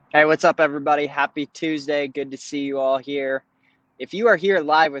Hey, what's up, everybody? Happy Tuesday. Good to see you all here. If you are here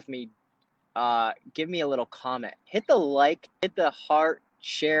live with me, give me a little comment. Hit the like, hit the heart,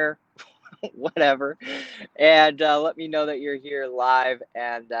 share, whatever, and let me know that you're here live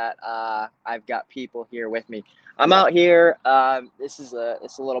and that I've got people here with me. I'm out here. This is a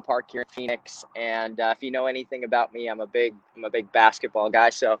little park here in Phoenix, and if you know anything about me, I'm a big basketball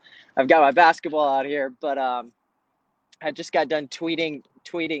guy, so I've got my basketball out here, but I just got done tweeting.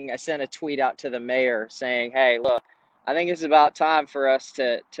 I sent a tweet out to the mayor saying, "Hey, look, I think it's about time for us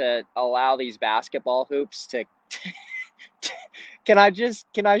to allow these basketball hoops to can I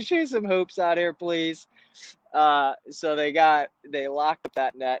shoot some hoops out here, please?" So they locked up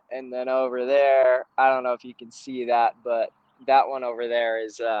that net, and then over there, I don't know if you can see that, but that one over there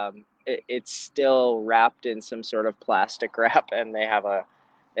is it's still wrapped in some sort of plastic wrap, and they have a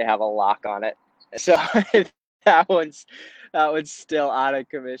lock on it. So that one's that one's still out of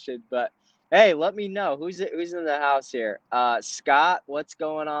commission. But hey, let me know who's in the house here. Scott, what's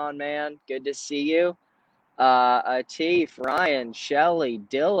going on, man? Good to see you. Atif, Ryan, Shelly,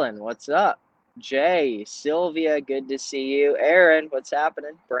 Dylan, what's up? Jay, Sylvia, good to see you. Aaron, what's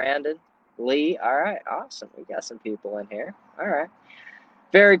happening? Brandon, Lee, all right, awesome. We got some people in here. All right,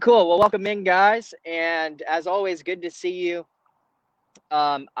 very cool. Well, welcome in, guys. And as always, good to see you.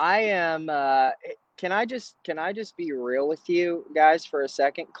 I am. Can I just be real with you guys for a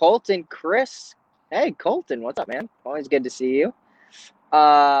second? Colton, Chris, hey, Colton, what's up, man? Always good to see you.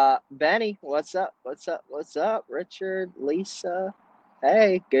 Benny, what's up? What's up? What's up? Richard, Lisa,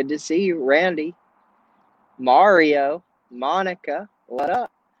 hey, good to see you. Randy, Mario, Monica, what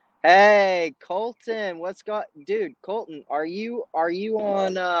up? Hey, Colton, what's got, dude? Colton, are you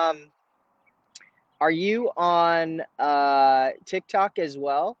on TikTok as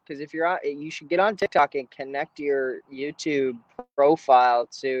well? Because if you're on, you should get on TikTok and connect your YouTube profile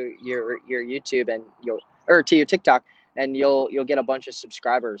to your YouTube and you'll or to your TikTok and you'll get a bunch of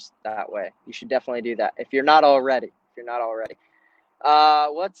subscribers that way. You should definitely do that if you're not already. If you're not already.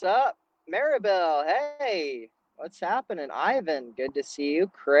 What's up, Maribel? Hey, what's happening? Ivan, good to see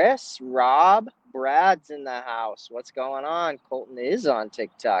you. Chris, Rob, Brad's in the house. What's going on? Colton is on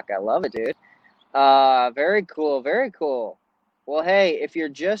TikTok. I love it, dude. Very cool, very cool. Well, hey, if you're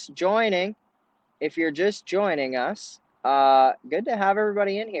just joining us, good to have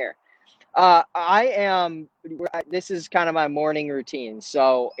everybody in here. I am. This is kind of my morning routine,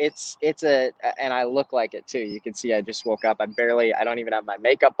 so and I look like it too. You can see I just woke up. I don't even have my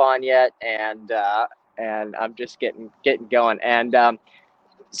makeup on yet, and I'm just getting going. And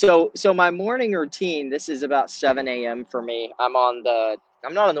so my morning routine. This is about 7 a.m. for me. I'm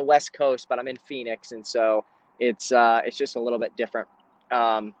not on the West Coast, but I'm in Phoenix, and so it's just a little bit different.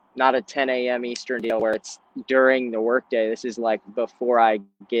 Not a 10 a.m. Eastern deal where it's during the workday. This is like before I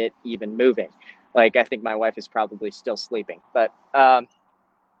get even moving. Like I think my wife is probably still sleeping, but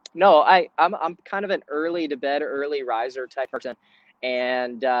no, I'm kind of an early to bed, early riser type person,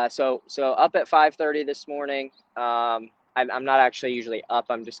 and so up at 5:30 this morning. I'm not actually usually up.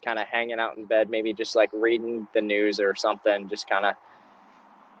 I'm just kind of hanging out in bed, maybe just like reading the news or something. Just kind of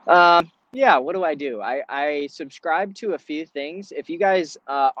yeah, what do I do? I subscribe to a few things. If you guys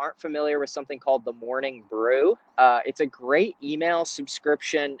aren't familiar with something called the Morning Brew, it's a great email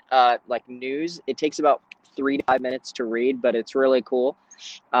subscription, like news. It takes about 3 to 5 minutes to read, but it's really cool.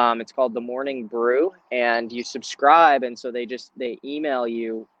 It's called the Morning Brew, and you subscribe, and so they email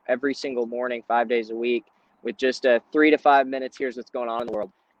you every single morning, 5 days a week, with just a 3 to 5 minutes. Here's what's going on in the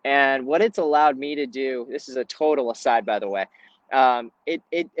world, and what it's allowed me to do. This is a total aside, by the way.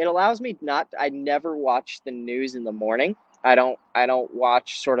 It allows me not. I never watch the news in the morning. I don't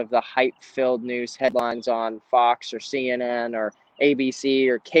watch sort of the hype filled news headlines on Fox or CNN or ABC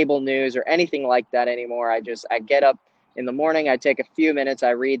or cable news or anything like that anymore. I get up in the morning, I take a few minutes,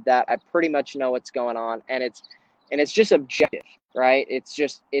 I read that, I pretty much know what's going on, and it's just objective, right?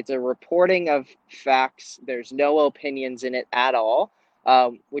 It's a reporting of facts. There's no opinions in it at all,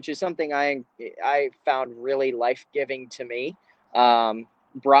 which is something I found really life giving to me.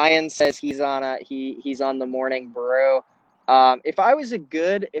 Brian says he's on the Morning Brew. If I was a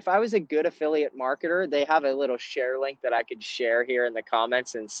good affiliate marketer, they have a little share link that I could share here in the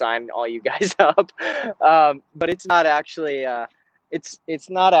comments and sign all you guys up. But it's not actually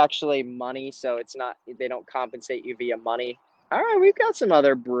money, so they don't compensate you via money. All right, we've got some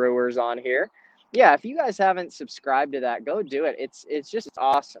other brewers on here. Yeah, if you guys haven't subscribed to that, go do it. It's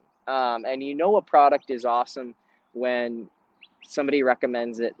awesome. And you know a product is awesome when somebody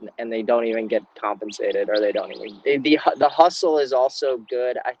recommends it and they don't even get compensated, or they don't even, the hustle is also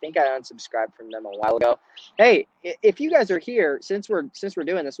good. I think I unsubscribed from them a while ago. Hey, if you guys are here, since we're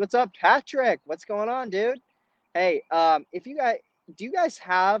doing this, what's up, Patrick? What's going on, dude? Hey, if you guys, do you guys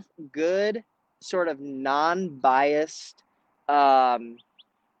have good sort of non-biased, um,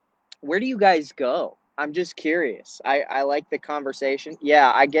 where do you guys go? I'm just curious. I like the conversation.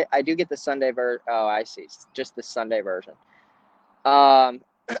 Yeah, I do get the Sunday oh, I see. Just the Sunday version. Um,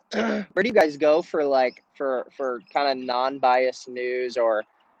 where do you guys go for like for kind of non-biased news, or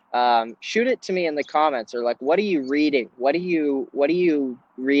shoot it to me in the comments, or like, what are you reading? What do you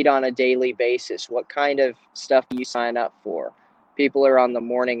read on a daily basis? What kind of stuff do you sign up for? People are on the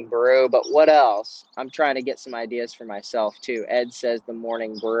Morning Brew, but what else? I'm trying to get some ideas for myself too. Ed says the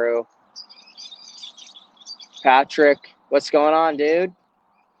Morning Brew. Patrick, what's going on, dude?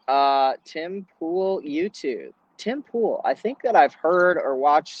 Tim Pool YouTube. Tim Pool. I think that I've heard or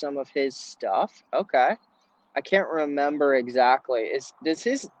watched some of his stuff. Okay. I can't remember exactly. Does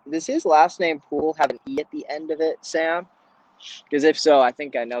his last name Pool have an E at the end of it, Sam? Because if so, I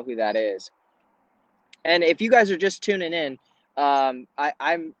think I know who that is. And if you guys are just tuning in, I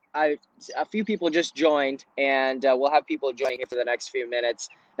a few people just joined, and we'll have people joining here for the next few minutes,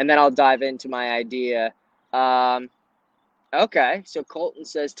 and then I'll dive into my idea. Um, Okay, so Colton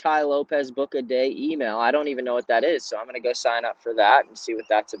says Ty Lopez book a day email. I don't even know what that is, so I'm gonna go sign up for that and see what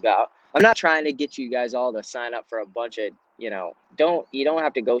that's about. I'm not trying to get you guys all to sign up for a bunch of, you don't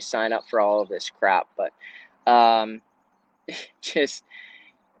have to go sign up for all of this crap, but um, just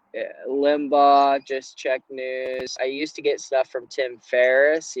Limbaugh, just check news. I used to get stuff from Tim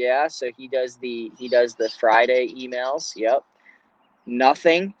Ferriss, yeah, so he does the Friday emails. Yep,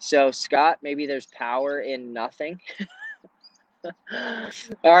 nothing. So Scott, maybe there's power in nothing.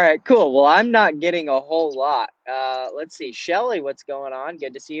 All right, cool. Well, I'm not getting a whole lot. Let's see. Shelly, what's going on?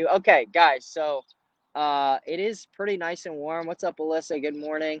 Good to see you. Okay, guys, so it is pretty nice and warm. What's up, Alyssa? Good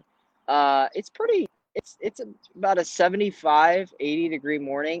morning. It's about a 75, 80-degree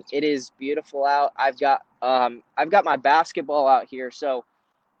morning. It is beautiful out. I've got my basketball out here. So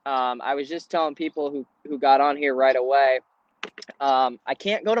I was just telling people who got on here right away, I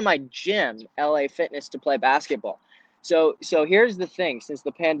can't go to my gym, LA Fitness, to play basketball. So here's the thing. Since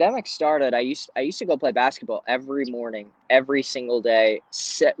the pandemic started, I used to go play basketball every morning, every single day,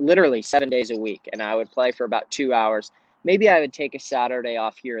 literally 7 days a week, and I would play for about 2 hours. Maybe I would take a Saturday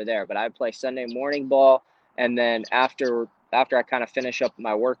off here or there, but I'd play Sunday morning ball, and then after I kind of finish up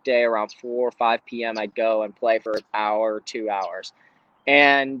my work day around 4 or 5 p.m., I'd go and play for an hour or 2 hours.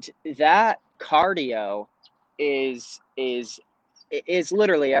 And that cardio is is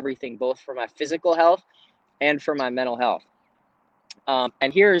literally everything, both for my physical health and for my mental health.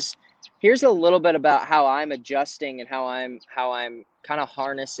 And here's a little bit about how I'm adjusting and how I'm kind of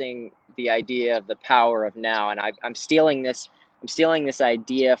harnessing the idea of the power of now. And I'm stealing this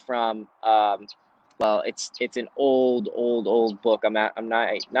idea from well, it's an old book. I'm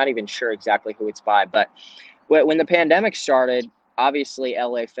not even sure exactly who it's by, but when the pandemic started, obviously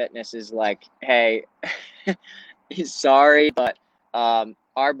LA Fitness is like, hey, sorry, but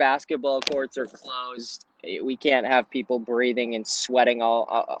our basketball courts are closed. We can't have people breathing and sweating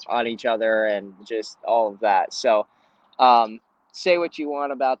all on each other and just all of that. So, um, say what you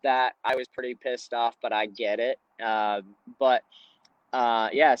want about that. I was pretty pissed off, but I get it. But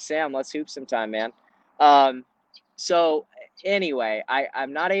yeah, Sam, let's hoop sometime, man. Um, so anyway,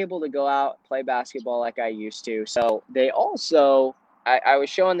 I'm not able to go out and play basketball like I used to. So they also, I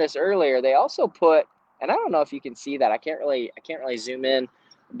was showing this earlier. They also put, and I don't know if you can see that. I can't really zoom in,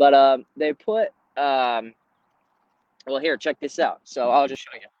 but they put, well, here, check this out. So I'll just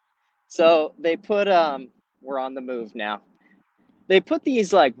show you. So they put, we're on the move now. They put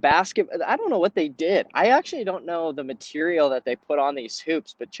these like I don't know what they did. I actually don't know the material that they put on these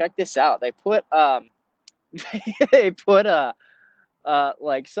hoops, but check this out. They put they put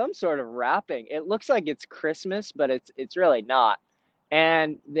like some sort of wrapping. It looks like it's Christmas, but it's really not.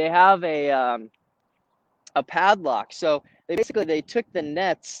 And they have a padlock. So they took the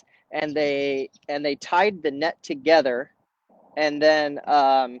nets and they tied the net together, and then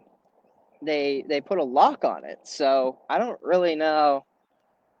they put a lock on it. So I don't know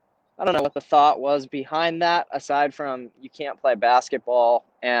what the thought was behind that, aside from you can't play basketball.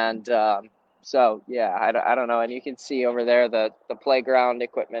 And so, yeah, I don't know. And you can see over there the playground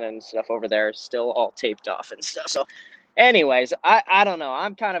equipment and stuff over there is still all taped off and stuff. So, anyways, I don't know.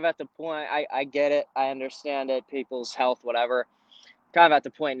 I'm kind of at the point, I get it. I understand it, people's health, whatever. Kind of at the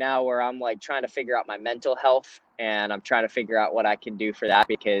point now where I'm like trying to figure out my mental health, and I'm trying to figure out what I can do for that,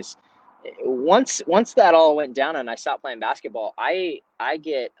 because once that all went down and I stopped playing basketball, I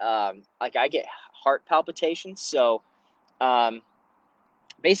get I get heart palpitations. So um,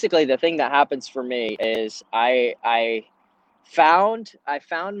 basically, the thing that happens for me is I found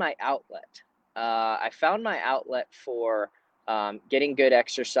my outlet. I found my outlet for getting good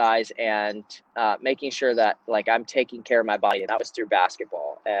exercise and making sure that like I'm taking care of my body, and that was through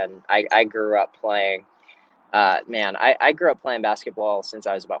basketball. And I grew up playing. Man, I grew up playing basketball since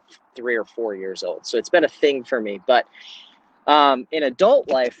I was about 3 or 4 years old, so it's been a thing for me. But in adult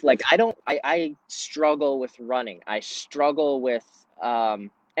life, like I struggle with running. I struggle with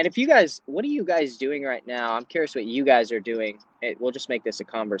and if you guys, what are you guys doing right now? I'm curious what you guys are doing. We'll just make this a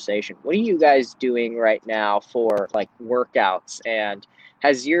conversation. What are you guys doing right now for like workouts? And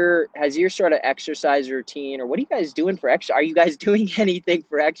has your sort of exercise routine, or what are you guys doing for exercise? Are you guys doing anything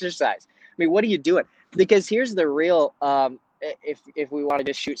for exercise? I mean, what are you doing? Because here's the real if we want to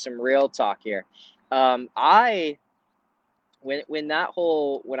just shoot some real talk here. I when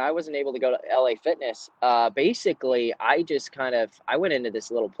I wasn't able to go to LA Fitness, basically I just I went into this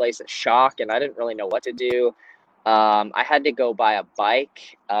little place of shock and I didn't really know what to do. I had to go buy a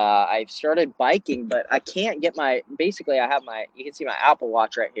bike. I started biking, but I can't get my basically I have my you can see my Apple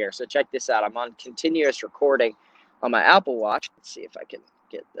Watch right here. So check this out. I'm on continuous recording on my Apple Watch. Let's see if I can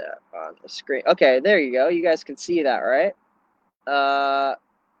get that on the screen. Okay, there you go. You guys can see that, right? Uh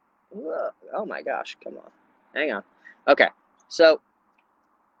oh my gosh, come on. Hang on. Okay. So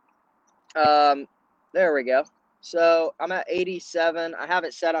Um, there we go. So I'm at 87. I have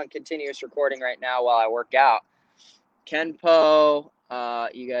it set on continuous recording right now while I work out. Kenpo,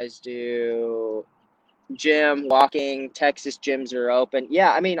 you guys do gym, walking, Texas gyms are open.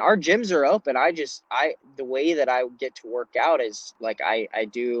 Yeah, I mean our gyms are open. The way that I get to work out is like I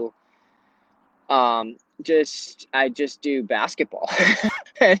do I just do basketball.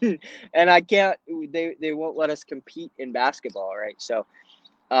 and I can't they won't let us compete in basketball, right? So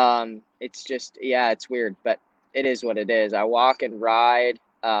it's just, yeah, it's weird, but it is what it is. I walk and ride,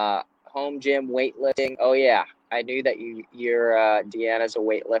 home gym, weightlifting. Oh yeah, I knew that you're Deanna's a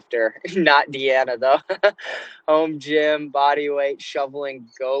weightlifter. Not Deanna though. Home gym, body weight, shoveling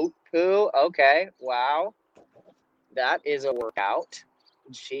goat poo. Okay, wow, that is a workout.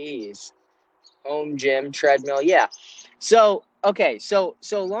 Jeez. Home gym, treadmill. Yeah. So, okay, so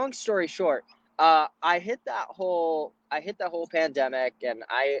long story short, I hit that whole pandemic and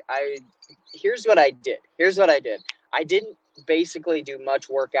I here's what I did. Here's what I did. I didn't basically do much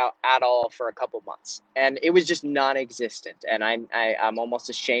workout at all for a couple months. And it was just non-existent. And I'm almost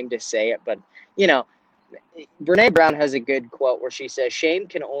ashamed to say it, but you know, Brene Brown has a good quote where she says, "Shame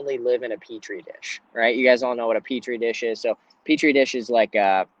can only live in a petri dish." Right? You guys all know what a petri dish is. So petri dish is like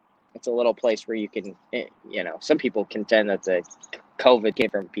it's a little place where you can, some people contend that the COVID came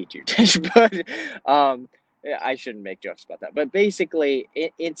from a petri dish, but yeah, I shouldn't make jokes about that. But basically,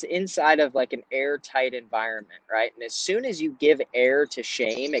 it's inside of like an airtight environment, right? And as soon as you give air to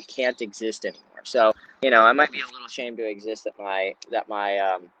shame, it can't exist anymore. So, I might be a little ashamed to exist that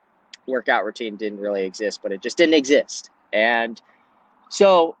my workout routine didn't really exist, but it just didn't exist. And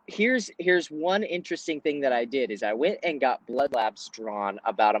so here's one interesting thing that I did is I went and got blood labs drawn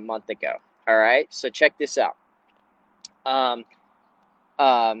about a month ago. All right, so check this out. Um,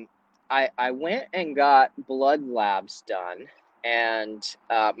 um, I went and got blood labs done, and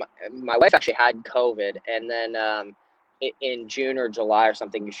my wife actually had COVID, and then in June or July or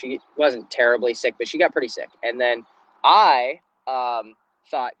something, she wasn't terribly sick, but she got pretty sick, and then I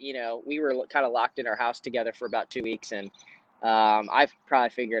thought, we were kind of locked in our house together for about 2 weeks, and I probably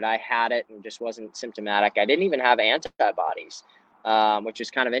figured I had it and just wasn't symptomatic. I didn't even have antibodies, which is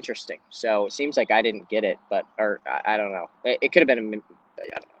kind of interesting. So it seems like I didn't get it, or I don't know. It could have been, I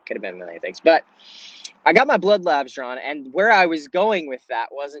don't know, could have been many things. But I got my blood labs drawn, and where I was going with that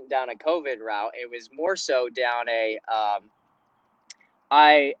wasn't down a COVID route. It was more so down a,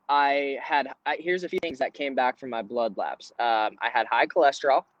 here's a few things that came back from my blood labs. I had high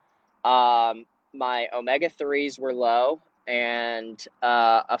cholesterol. My omega-3s were low, and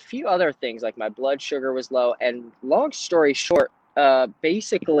a few other things like my blood sugar was low. And long story short,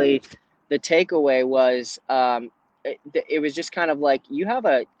 basically the takeaway was it was just kind of like you have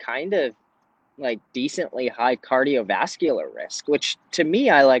a kind of like decently high cardiovascular risk, which to me,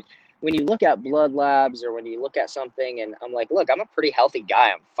 I like when you look at blood labs or when you look at something and I'm like, look, I'm a pretty healthy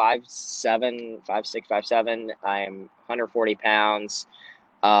guy. I'm 5'7", 5'6", 5'7". I'm 140 pounds.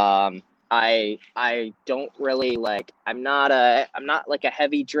 I don't really like, I'm not like a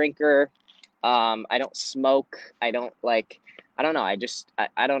heavy drinker. I don't smoke. I don't know. I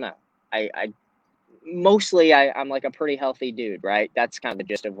don't know. I mostly I'm like a pretty healthy dude, right? That's kind of the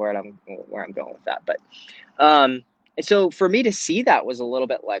gist of where I'm going with that. But um, so for me to see that was a little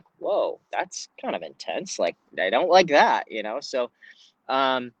bit like, whoa, that's kind of intense. Like I don't like that, you know. So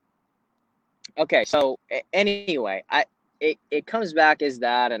um, okay, so anyway, it comes back as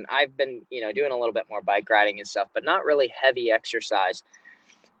that, and I've been doing a little bit more bike riding and stuff, but not really heavy exercise.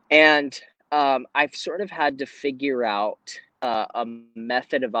 And I've sort of had to figure out a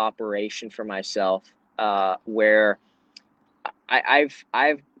method of operation for myself where I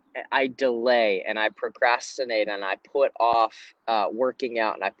delay and I procrastinate and I put off working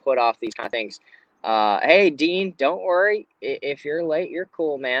out and I put off these kind of things. Hey, Dean, don't worry. If you're late, you're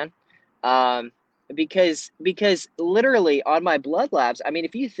cool, man. Um, because literally on my blood labs, I mean,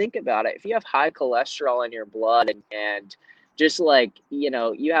 if you think about it, if you have high cholesterol in your blood and just like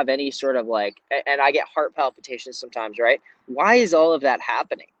you have any sort of like, and I get heart palpitations sometimes, right? Why is all of that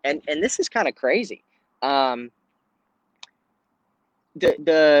happening? And this is kind of crazy. Um,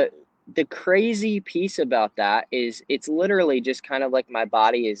 the crazy piece about that is it's literally just kind of like my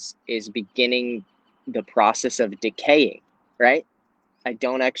body is beginning the process of decaying, right? I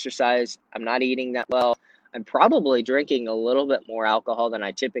don't exercise, I'm not eating that well. I'm probably drinking a little bit more alcohol than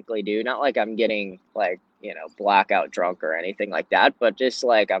I typically do. Not like I'm getting like, blackout drunk or anything like that, but just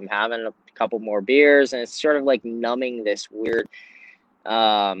like I'm having a couple more beers and it's sort of like numbing this weird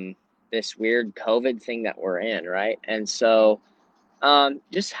COVID thing that we're in, right? And so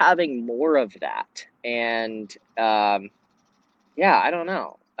just having more of that. And yeah, I don't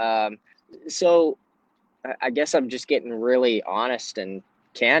know. So I guess I'm just getting really honest and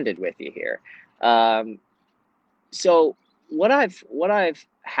candid with you here. Um, so what I've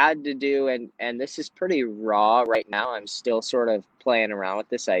had to do, and this is pretty raw right now. I'm still sort of playing around with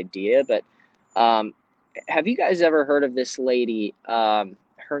this idea, but um, have you guys ever heard of this lady? Her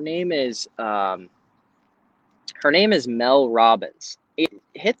name is Mel Robbins.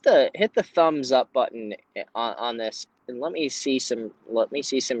 Hit the thumbs up button on this, and let me see some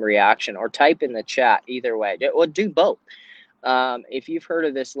reaction, or type in the chat. Either way, or do both. If you've heard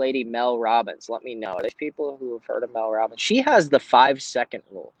of this lady Mel Robbins, let me know. There's people who have heard of Mel Robbins. She has the 5 second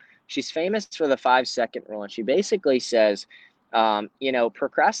rule. She's famous for the 5 second rule, and she basically says,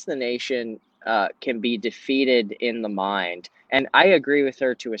 procrastination can be defeated in the mind. And I agree with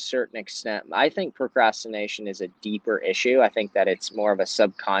her to a certain extent. I think procrastination is a deeper issue. I think that it's more of a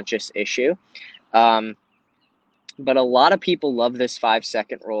subconscious issue. Um, but a lot of people love this 5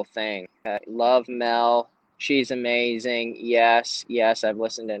 second rule thing. Love Mel. She's amazing. Yes, yes, I've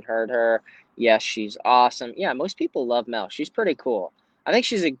listened and heard her. Yes, she's awesome. Yeah, most people love Mel. She's pretty cool. I think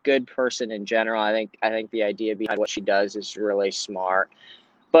she's a good person in general. I think the idea behind what she does is really smart.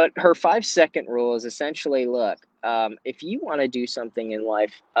 But her 5 second rule is essentially, look, if you want to do something in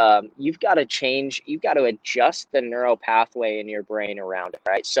life, you've got to adjust the neural pathway in your brain around it,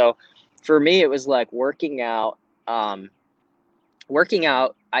 right? So for me, it was like working out. I'm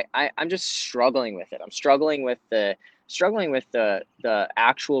just struggling with it. I'm struggling with the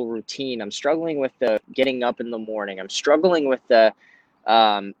actual routine. I'm struggling with the getting up in the morning. I'm struggling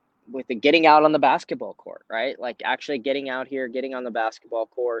um, with the getting out on the basketball court, right? Like actually getting out here, getting on the basketball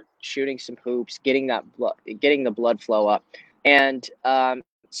court, shooting some hoops, getting the blood flow up. And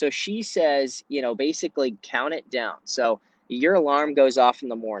so she says, basically count it down. So your alarm goes off in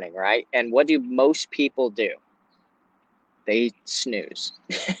the morning, right? And what do most people do? They snooze.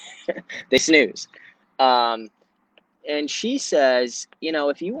 They snooze. Um, and she says,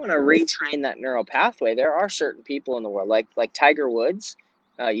 if you want to retrain that neural pathway, there are certain people in the world, like Tiger Woods.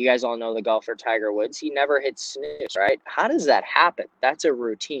 You guys all know the golfer Tiger Woods. He never hits snooze, right? How does that happen? That's a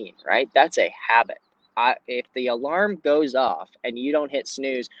routine, right? That's a habit. If the alarm goes off and you don't hit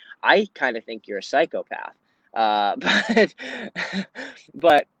snooze, I kind of think you're a psychopath.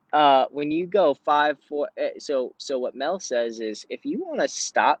 But when you go 5, 4, so what Mel says is, if you want to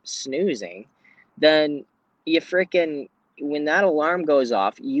stop snoozing, then you freaking when that alarm goes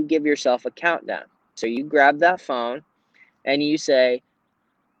off, you give yourself a countdown. So you grab that phone and you say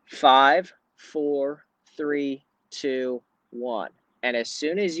 5, 4, 3, 2, 1. And as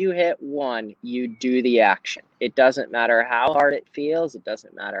soon as you hit 1, you do the action. It doesn't matter how hard it feels. It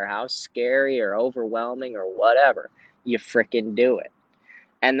doesn't matter how scary or overwhelming or whatever. You freaking do it.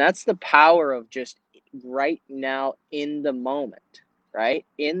 And that's the power of just right now in the moment, right?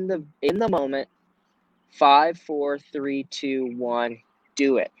 In the moment, 5, 4, 3, 2, 1,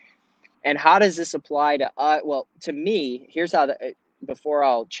 do it. And how does this apply to well, to me, here's how before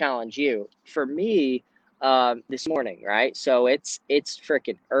I'll challenge you. For me, this morning, right? So it's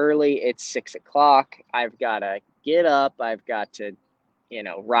freaking early. It's 6 o'clock. I've got to get up. I've got to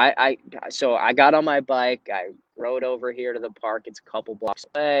right. So I got on my bike. I rode over here to the park. It's a couple blocks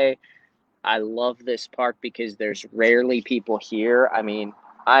away. I love this park because there's rarely people here. I mean,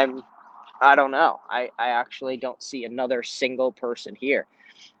 I'm I don't know. I actually don't see another single person here.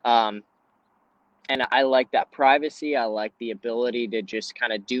 Um, and I like that privacy. I like the ability to just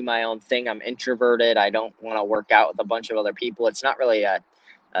kind of do my own thing. I'm introverted. I don't want to work out with a bunch of other people. It's not really a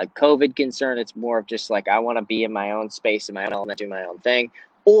COVID concern. It's more of just like I want to be in my own space, in my own element, do my own thing,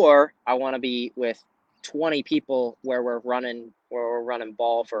 or I want to be with 20 people where we're running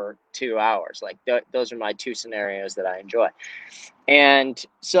ball for 2 hours. Like those are my two scenarios that I enjoy. And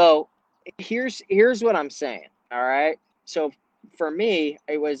so here's what I'm saying. All right. So for me,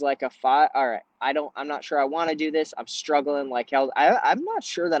 it was like a five. All right. I'm not sure I want to do this. I'm struggling like hell. I'm not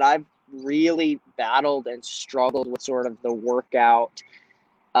sure that I've really battled and struggled with sort of the workout,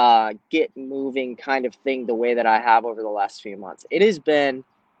 get moving kind of thing the way that I have over the last few months. It has been,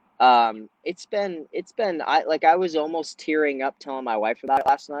 I was almost tearing up telling my wife about it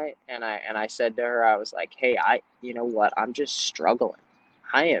last night, and I said to her, I was like, hey, you know what, I'm just struggling.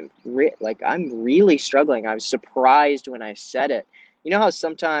 I'm really struggling. I was surprised when I said it. You know how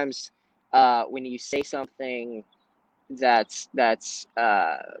sometimes when you say something that's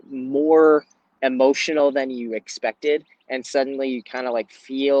more emotional than you expected, and suddenly you kind of like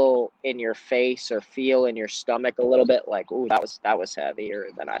feel in your face or feel in your stomach a little bit like, oh, that was heavier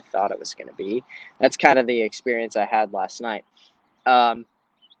than I thought it was going to be. That's kind of the experience I had last night. um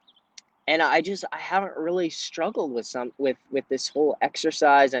and I haven't really struggled with this whole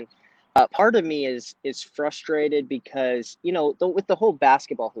exercise. And part of me is frustrated because with the whole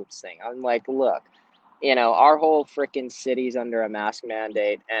basketball hoops thing, I'm like, look, our whole freaking city's under a mask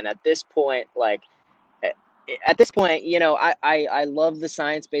mandate, and at this point, like, eh, at this point, I love the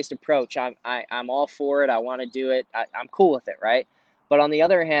science-based approach. I'm all for it. I want to do it. I'm cool with it, right? But on the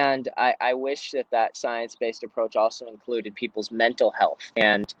other hand, I wish that science-based approach also included people's mental health.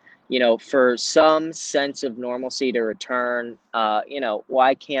 And, for some sense of normalcy to return,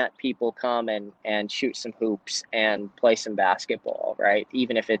 why can't people come and shoot some hoops and play some basketball, right?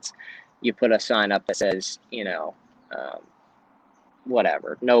 Even if it's, you put a sign up that says, um,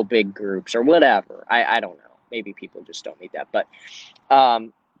 whatever, no big groups or whatever. I don't know. Maybe people just don't need that.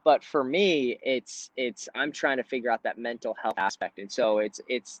 Um, but for me, it's I'm trying to figure out that mental health aspect. And so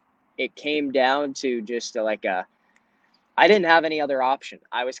it came down to just like I didn't have any other option.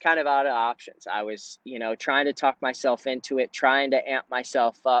 I was kind of out of options. I was, trying to talk myself into it, trying to amp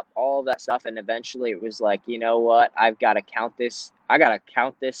myself up, all that stuff. And eventually it was like, you know what? I've got to count this. I got to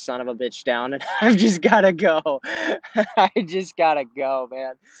count this son of a bitch down, and I've just got to go. I just got to go,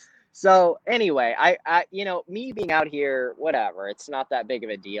 man. So anyway, me being out here, whatever, it's not that big of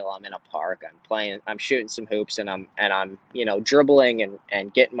a deal. I'm in a park, I'm shooting some hoops, and I'm, dribbling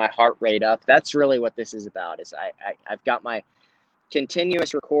and getting my heart rate up. That's really what this is about. Is I've got my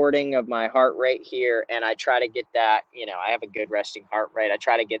continuous recording of my heart rate here, and I try to get that, I have a good resting heart rate. I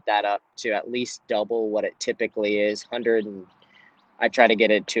try to get that up to at least double what it typically is, 100, and I try to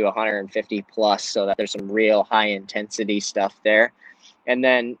get it to 150 plus, so that there's some real high intensity stuff there. And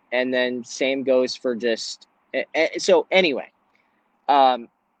then same goes for just so anyway, um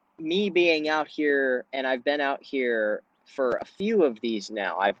me being out here, and I've been out here for a few of these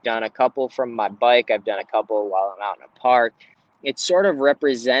now. I've done a couple from my bike, I've done a couple while I'm out in a park. It's sort of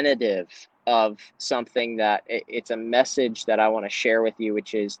representative of something that it's a message that I want to share with you,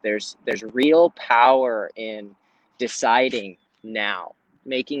 which is there's real power in deciding now,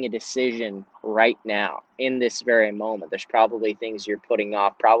 making a decision right now in this very moment. There's probably things you're putting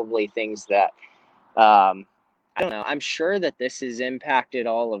off, probably things that I don't know. I'm sure that this has impacted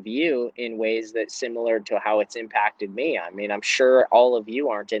all of you in ways that similar to how it's impacted me. I mean, I'm sure all of you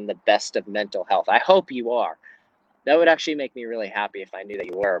aren't in the best of mental health. I hope you are. That would actually make me really happy if I knew that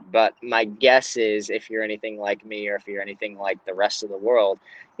you were. But my guess is if you're anything like me, or if you're anything like the rest of the world,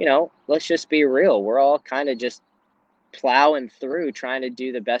 let's just be real. We're all kind of just plowing through trying to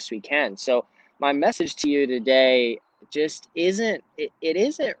do the best we can. So my message to you today just it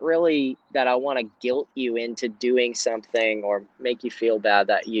isn't really that I want to guilt you into doing something or make you feel bad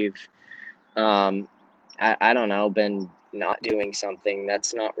that you've um I don't know, been not doing something.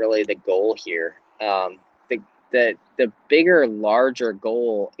 That's not really the goal here. The the bigger, larger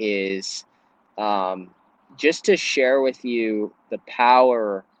goal is um just to share with you the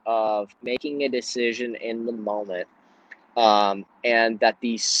power of making a decision in the moment, and that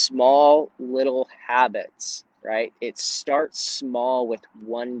these small little habits, right? It starts small with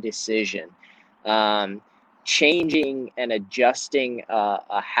one decision. Um, changing and adjusting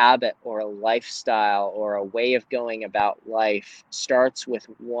a habit or a lifestyle or a way of going about life starts with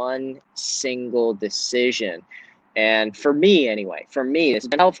one single decision. And for me, anyway, for me, it's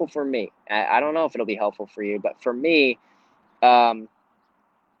been helpful for me. I don't know if it'll be helpful for you, but for me, um,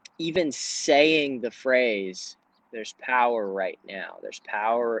 even saying the phrase, there's power right now. There's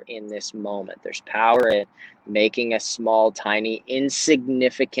power in this moment. There's power in making a small, tiny,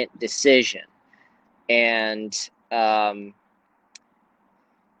 insignificant decision. And um,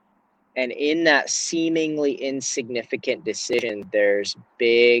 and in that seemingly insignificant decision, there's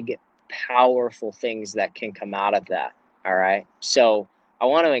big, powerful things that can come out of that. All right. So I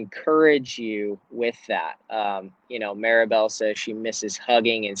want to encourage you with that. Maribel says she misses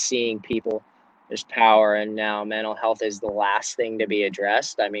hugging and seeing people. There's power, and now mental health is the last thing to be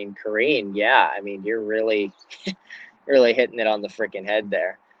addressed. I mean, Kareen, yeah, I mean, you're really, really hitting it on the freaking head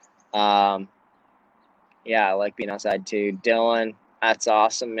there. Um, yeah, I like being outside too. Dylan, that's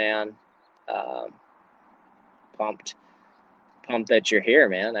awesome, man. Um, pumped, pumped that you're here,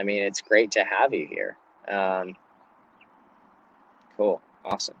 man. I mean, it's great to have you here. Um, cool,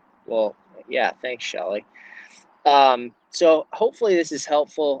 awesome. Well, yeah, thanks, Shelly. So hopefully this is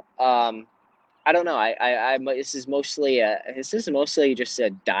helpful. I don't know. This is mostly just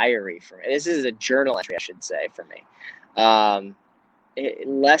a diary for me. This is a journal entry, I should say, for me.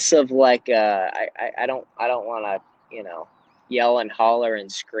 Less of like I don't want to yell and holler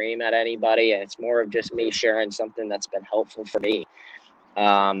and scream at anybody, and it's more of just me sharing something that's been helpful for me.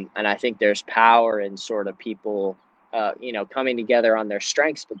 And I think there's power in sort of people coming together on their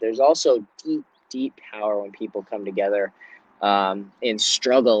strengths, but there's also deep power when people come together in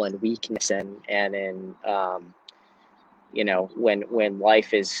struggle and weakness, and in when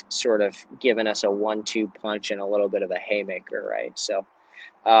life is sort of giving us a 1-2 punch and a little bit of a haymaker, right? So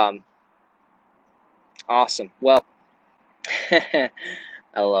um, awesome. Well, I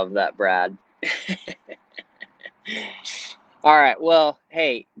love that, Brad. All right. Well,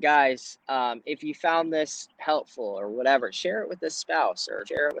 hey, guys, if you found this helpful or whatever, share it with a spouse or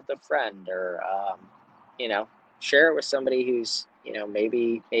share it with a friend, or, you know, share it with somebody who's,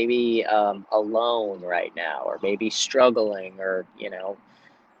 maybe alone right now, or maybe struggling, or,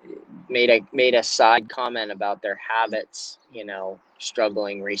 made a side comment about their habits,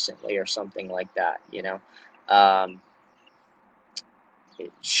 struggling recently or something like that. Um,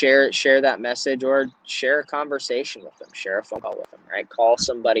 share that message, or share a conversation with them, share a phone call with them, right? Call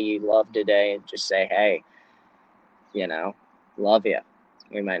somebody you love today and just say, hey, love you.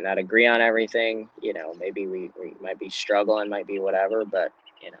 We might not agree on everything, maybe we might be struggling, might be whatever, but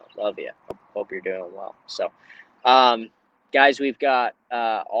love you. Hope you're doing well. So guys, we've got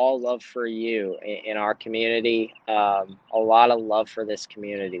all love for you in our community. A lot of love for this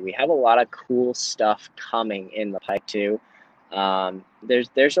community. We have a lot of cool stuff coming in the pipe too.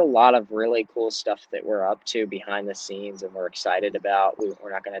 There's a lot of really cool stuff that we're up to behind the scenes, and we're excited about.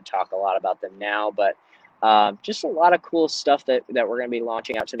 We're not going to talk a lot about them now, but just a lot of cool stuff that we're going to be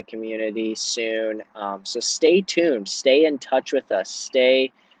launching out to the community soon. So stay tuned, stay in touch with us,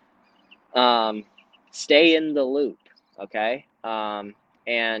 um, stay in the loop, okay? And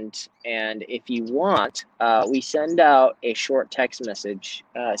if you want, we send out a short text message.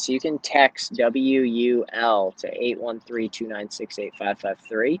 So you can text WUL to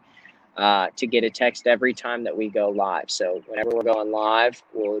 813-296-8553 to get a text every time that we go live. So whenever we're going live,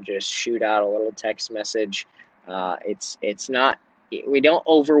 we'll just shoot out a little text message. It's not, we don't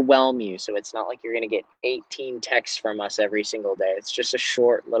overwhelm you, so it's not like you're going to get 18 texts from us every single day. It's just a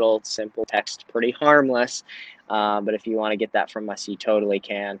short little simple text, pretty harmless. But if you want to get that from us, you totally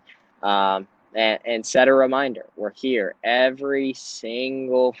can. And set a reminder. We're here every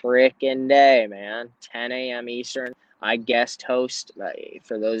single freaking day, man. 10 a.m. Eastern. I guest host.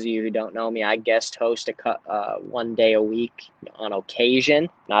 For those of you who don't know me, I guest host one day a week on occasion,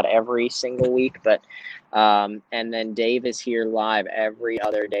 not every single week, but and then Dave is here live every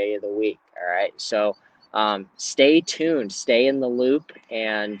other day of the week. All right, so stay tuned, stay in the loop,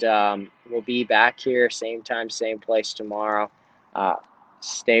 and we'll be back here same time, same place tomorrow.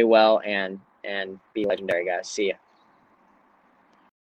 Stay well and be legendary, guys. See ya.